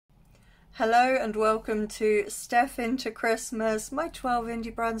Hello and welcome to Steph into Christmas, my 12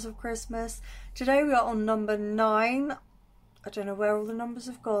 indie brands of Christmas. Today we are on number 9. I don't know where all the numbers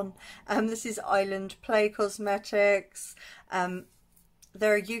have gone. This is Island Play Cosmetics.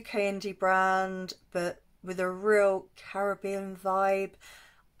 They're a UK indie brand, but with a real Caribbean vibe.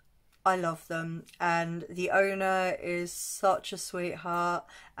 I love them, and the owner is such a sweetheart.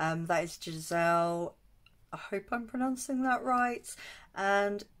 That is Giselle. I hope I'm pronouncing that right.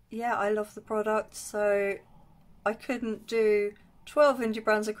 And yeah, I love the product, so I couldn't do 12 indie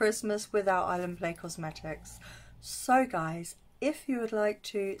brands of Christmas without Island Play Cosmetics. So guys, if you would like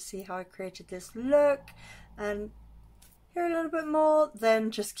to see how I created this look and hear a little bit more, then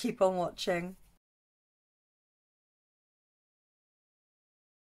just keep on watching.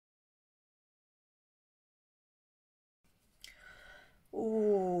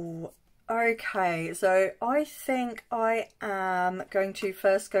 Ooh. Okay, so I think I am going to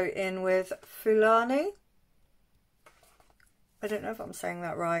first go in with Fulani. I don't know if I'm saying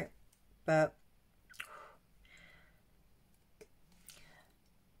that right, but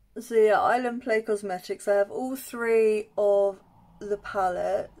so yeah, Island Play Cosmetics. I have all 3 of the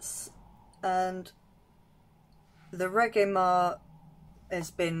palettes, and the Reggae Mar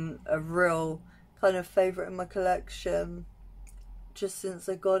has been a real kind of favourite in my collection just since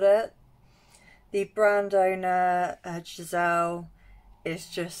I got it. The brand owner, Giselle, is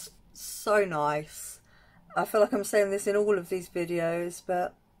just so nice. I feel like I'm saying this in all of these videos,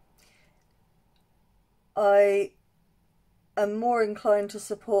 but I am more inclined to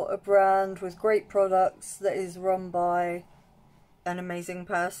support a brand with great products that is run by an amazing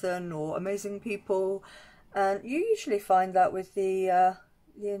person or amazing people, and you usually find that with the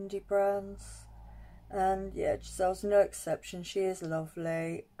indie brands. And yeah, Giselle's no exception. She is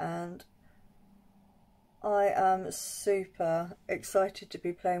lovely, and I am super excited to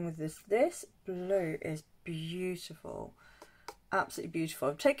be playing with this. This blue is beautiful, absolutely beautiful.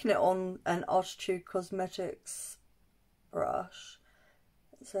 I've taken it on an Artitude Cosmetics brush.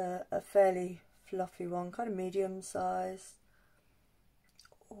 It's a fairly fluffy one, kind of medium size.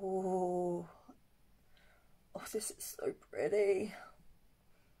 Oh, this is so pretty.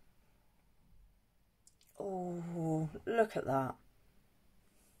 Oh, look at that.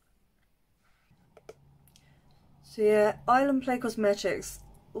 So yeah, Island Play Cosmetics,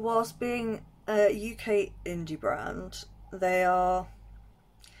 whilst being a UK indie brand, they are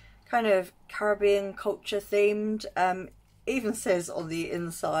kind of Caribbean culture themed. Even says on the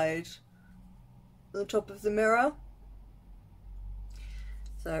inside, on the top of the mirror.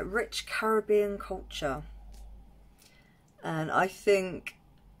 So rich Caribbean culture. And I think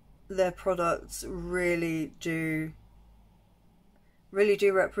their products really do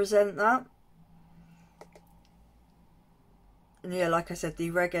represent that. And yeah, like I said, the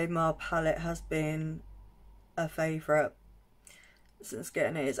Reggae Mar palette has been a favourite since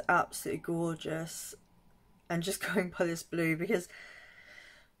getting it. It's absolutely gorgeous. And just going by this blue, because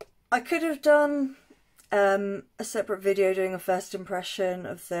I could have done a separate video doing a first impression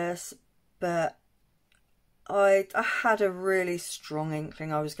of this, but I had a really strong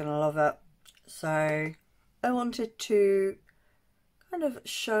inkling I was going to love it. So I wanted to kind of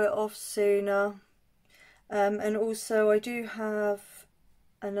show it off sooner. And also I do have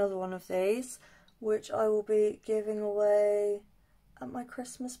another one of these, which I will be giving away at my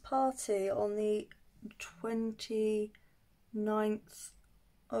Christmas party on the 29th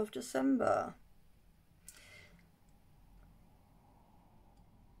of December.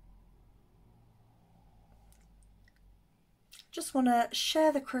 Just want to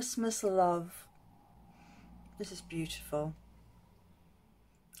share the Christmas love. This is beautiful.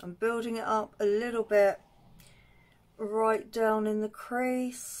 I'm building it up a little bit right down in the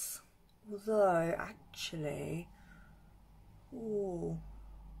crease, although actually, ooh.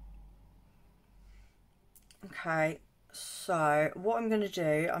 Okay, so what I'm going to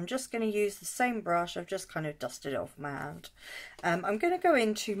do, I'm just going to use the same brush. I've just kind of dusted it off my hand. I'm going to go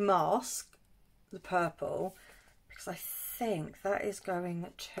into Mask, the purple, because I think that is going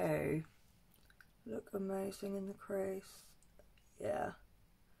to look amazing in the crease. Yeah,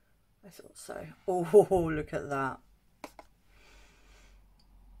 I thought so. Oh, look at that.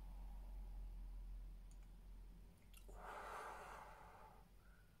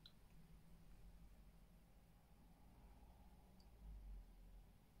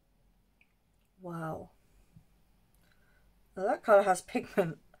 Wow. Now that colour has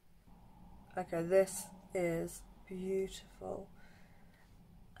pigment. Okay, this is beautiful.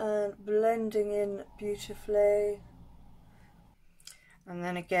 And blending in beautifully. And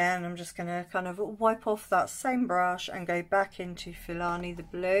then again, I'm just going to kind of wipe off that same brush and go back into Fulani, the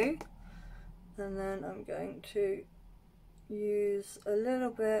blue. And then I'm going to use a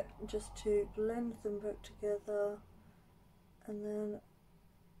little bit just to blend them back together, and then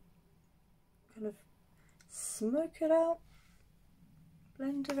kind of smoke it out,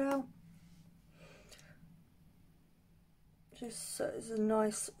 blend it out, just so it's a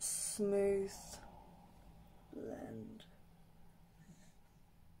nice smooth blend.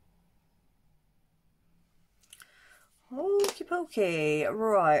 Okie pokey.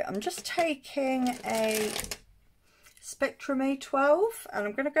 Right, I'm just taking a Spectrum A12 and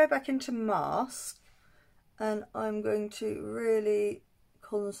I'm going to go back into mask, and I'm going to really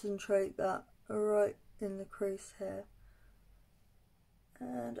concentrate that right in the crease here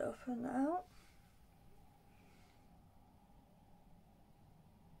and up and out.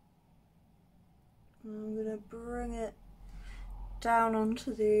 And I'm going to bring it down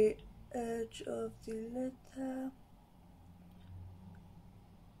onto the edge of the lid there.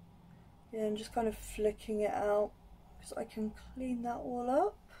 Yeah, and just kind of flicking it out so I can clean that all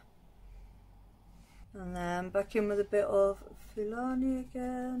up. And then back in with a bit of Filani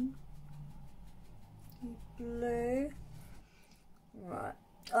again. Blue. Right.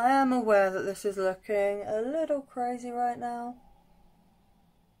 I am aware that this is looking a little crazy right now,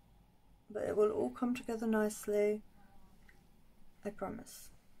 but it will all come together nicely. I promise.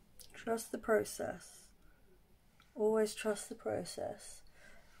 Trust the process. Always trust the process.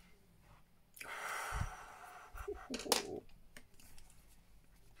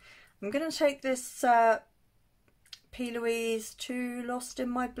 I'm going to take this P.Louise 2 Lost in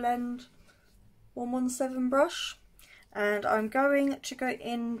My Blend 117 brush, and I'm going to go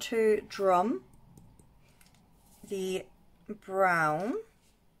into Drum, the brown,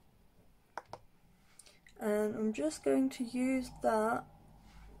 and I'm just going to use that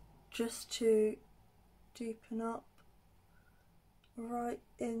just to deepen up right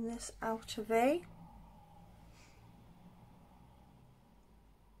in this outer V.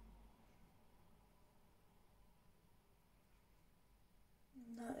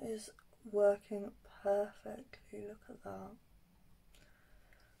 That is working perfectly, look at that.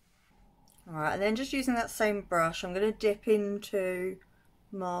 Alright, and then just using that same brush, I'm going to dip into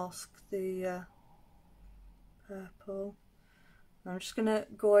mask the purple. I'm just going to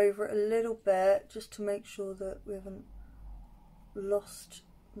go over it a little bit just to make sure that we haven't lost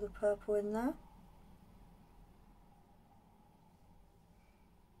the purple in there.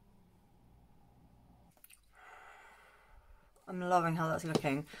 I'm loving how that's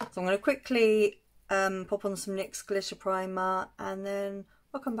looking. So I'm going to quickly pop on some NYX glitter primer and then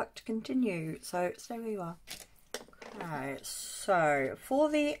I'll come back to continue. So stay where you are. Okay, so for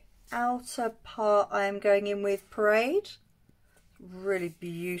the outer part I am going in with Parade. Really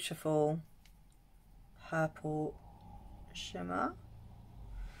beautiful purple shimmer.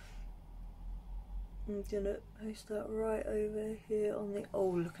 I'm going to paste that right over here on the, oh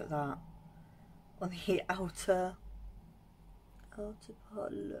look at that, on the outer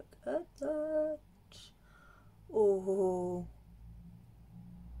part, look at that. Oh,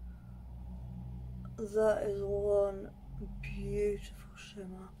 that is one beautiful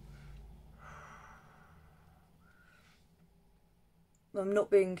shimmer. I'm not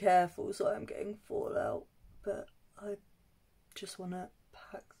being careful, so I'm getting fallout, but I just want to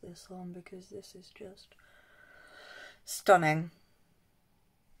pack this on because this is just stunning.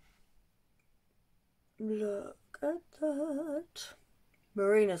 Look at that.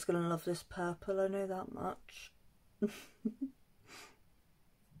 Marina's gonna love this purple, I know that much.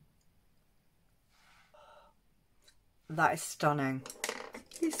 That is stunning.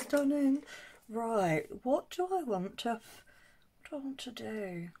 It's stunning. Right, what do I want to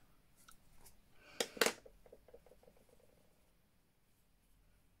do?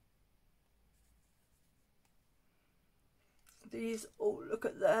 These, oh look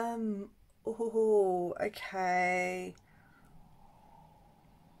at them. Oh, okay.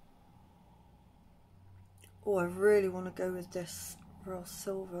 Oh, I really want to go with this raw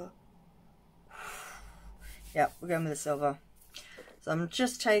silver. Yep, we're going with the silver. So I'm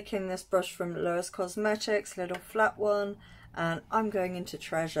just taking this brush from Lois Cosmetics, little flat one, and I'm going into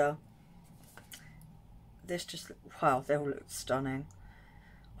Treasure. This just, wow, they all look stunning.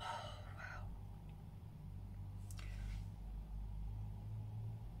 Oh,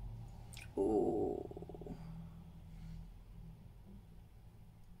 wow. Ooh.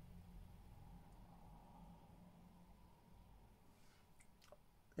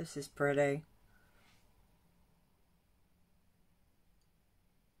 This is pretty.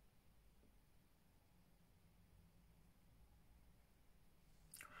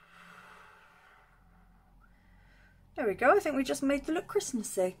 There we go, I think we just made the look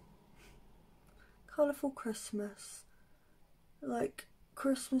Christmassy. colourful Christmas, like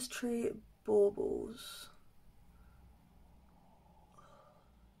Christmas tree baubles.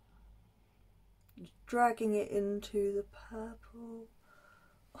 Dragging it into the purple.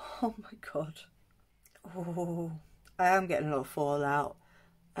 Oh my god. Oh, I am getting a lot of fallout.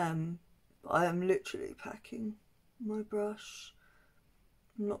 I am literally packing my brush.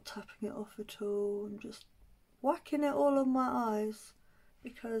 I'm not tapping it off at all. I'm just whacking it all on my eyes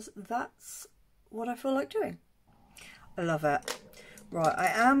because that's what I feel like doing. I love it. Right, I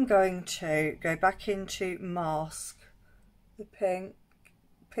am going to go back into Mask, the pink,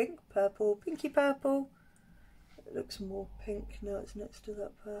 purple, pinky purple. It looks more pink now it's next to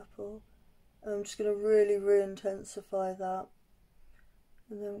that purple. I'm just going to really re-intensify that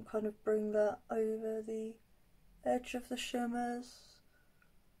and then kind of bring that over the edge of the shimmers.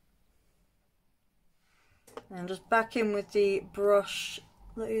 And just back in with the brush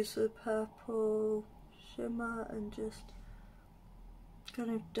that is the purple shimmer and just kind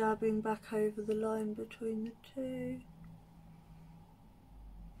of dabbing back over the line between the two.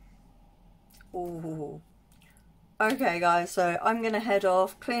 Ooh. Okay guys, so I'm going to head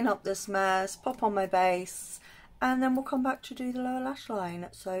off, clean up this mess, pop on my base, and then we'll come back to do the lower lash line.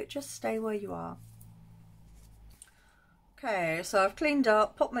 So just stay where you are. Okay, so I've cleaned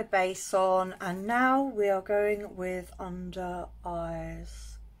up, popped my base on, and now we are going with under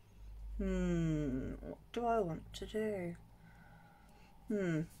eyes. What do I want to do?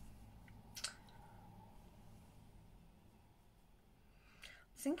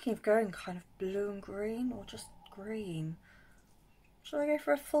 Thinking of going kind of blue and green or just green. Should I go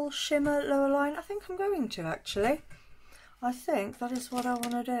for a full shimmer lower line? I think I'm going to actually. I think that is what I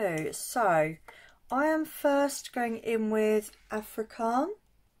want to do. So I am first going in with African,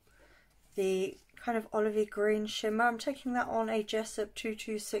 the kind of olivey green shimmer. I'm taking that on a Jessup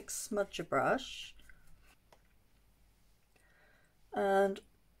 226 smudger brush. And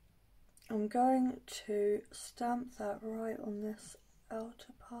I'm going to stamp that right on this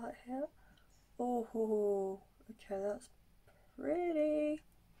outer part here. Oh, okay, that's pretty.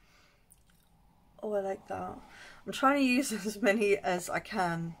 Oh, I like that. I'm trying to use as many as I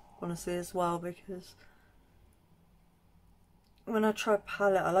can, honestly, as well, because when I try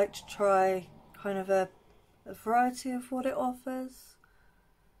palette, I like to try kind of a variety of what it offers.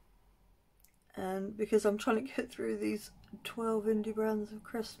 And because I'm trying to get through these 12 indie brands of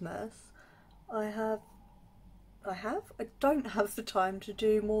Christmas, I don't have the time to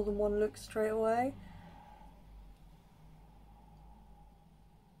do more than one look straight away.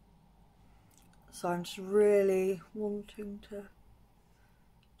 So I'm just really wanting to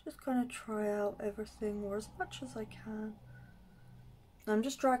just kind of try out everything, or as much as I can. I'm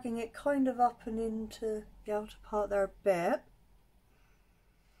just dragging it kind of up and into the outer part there a bit.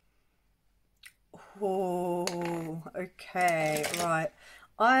 Oh, okay, right.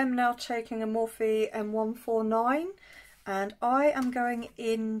 I'm now taking a Morphe M149 and I am going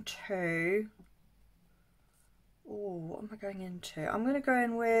into, what am I going into? I'm going to go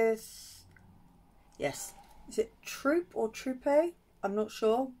in with, yes, is it Troop or Troupe? I'm not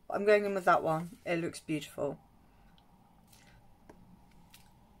sure. I'm going in with that one. It looks beautiful.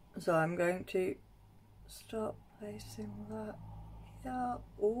 So I'm going to start placing that here.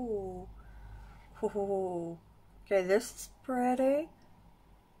 Oh, okay, this is pretty.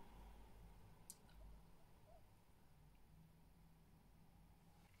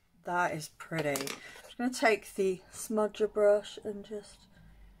 That is pretty. I'm just going to take the smudger brush and just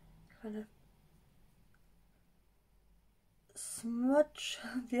kind of smudge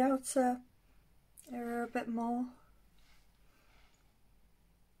the outer area a bit more.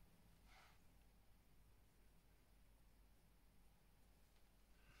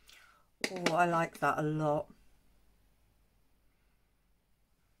 Oh, I like that a lot.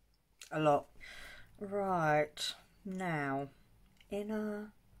 A lot. Right, now,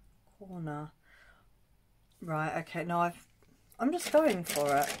 inner corner. Right, okay, now I'm just going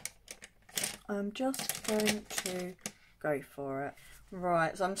for it. I'm just going to go for it.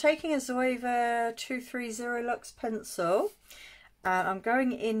 Right, so I'm taking a Zoeva 230 Luxe pencil and I'm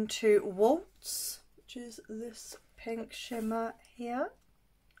going into Waltz, which is this pink shimmer here.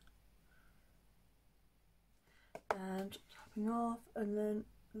 And tapping off, and then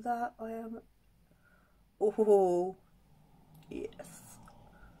that I am, oh yes,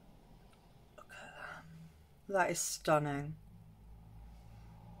 look at that, that is stunning.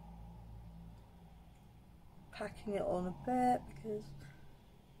 Packing it on a bit because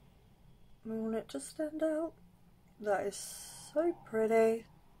we want it to stand out. That is so pretty.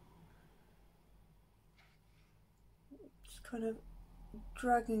 Just kind of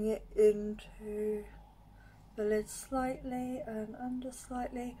dragging it into the lid slightly and under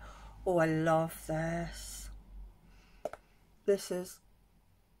slightly. Oh, I love this. This is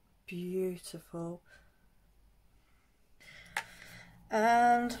beautiful.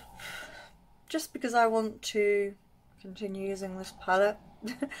 And just because I want to continue using this palette,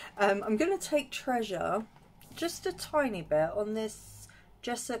 I'm going to take Treasure just a tiny bit on this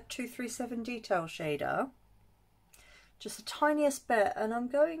Jessup 237 Detail shader. Just the tiniest bit, and I'm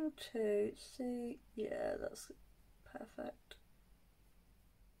going to see, yeah, that's perfect.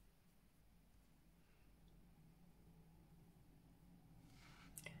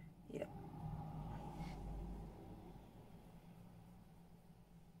 Yep.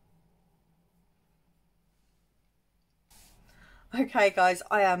 Okay guys,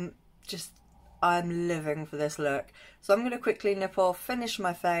 I'm living for this look. So I'm going to quickly nip off, finish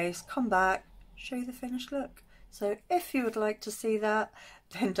my face, come back, show you the finished look. So if you would like to see that,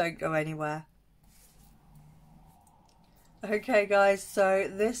 then don't go anywhere. Okay guys,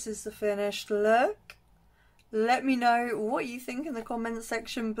 so this is the finished look. Let me know what you think in the comment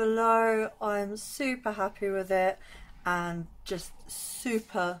section below. I'm super happy with it and just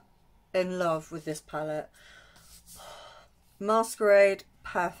super in love with this palette. Masquerade,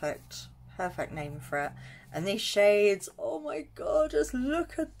 perfect name for it. And these shades, oh my god, just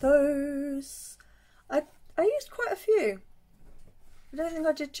look at those. I used quite a few. I don't think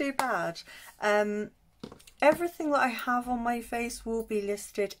I did too bad. Everything that I have on my face will be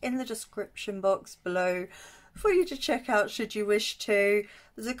listed in the description box below for you to check out should you wish to.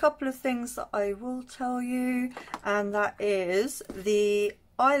 There's a couple of things that I will tell you, and that is the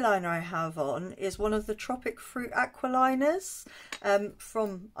eyeliner I have on is one of the Tropic Fruit Aqualiners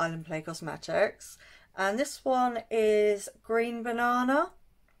from Island Play Cosmetics, and this one is Green Banana.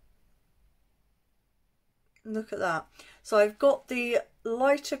 Look at that. So I've got the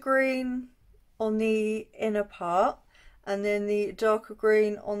lighter green on the inner part and then the darker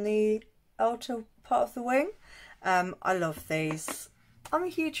green on the outer part of the wing. I love these. I'm a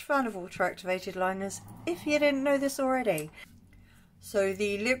huge fan of water activated liners, if you didn't know this already. So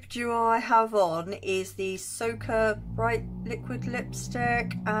the lip duo I have on is the Soaker Bright Liquid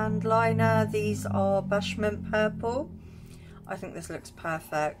Lipstick and liner. These are Bashment Purple. I think this looks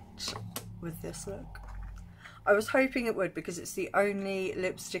perfect with this look. I was hoping it would because it's the only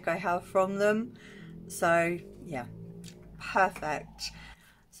lipstick I have from them. So yeah, perfect.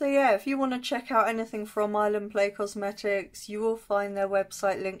 So yeah, if you want to check out anything from Island Play Cosmetics, you will find their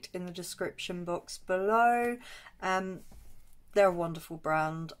website linked in the description box below. They're a wonderful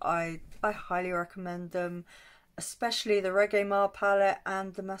brand. I highly recommend them, especially the Reggae Mar palette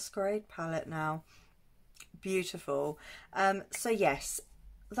and the Masquerade palette now. Beautiful. So yes,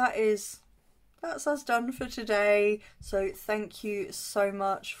 that's us done for today. So thank you so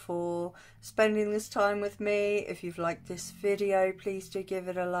much for spending this time with me. If you've liked this video, please do give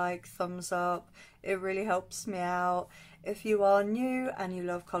it a like, thumbs up. It really helps me out. If you are new and you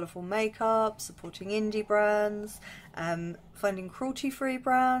love colourful makeup, supporting indie brands, finding cruelty-free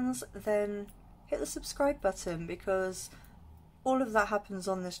brands, then hit the subscribe button because all of that happens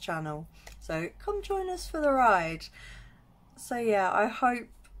on this channel. So come join us for the ride. So yeah, I hope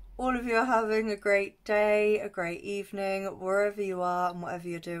all of you are having a great day, a great evening, wherever you are and whatever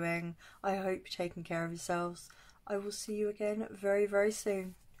you're doing. I hope you're taking care of yourselves. I will see you again very, very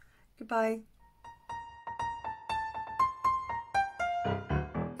soon. Goodbye.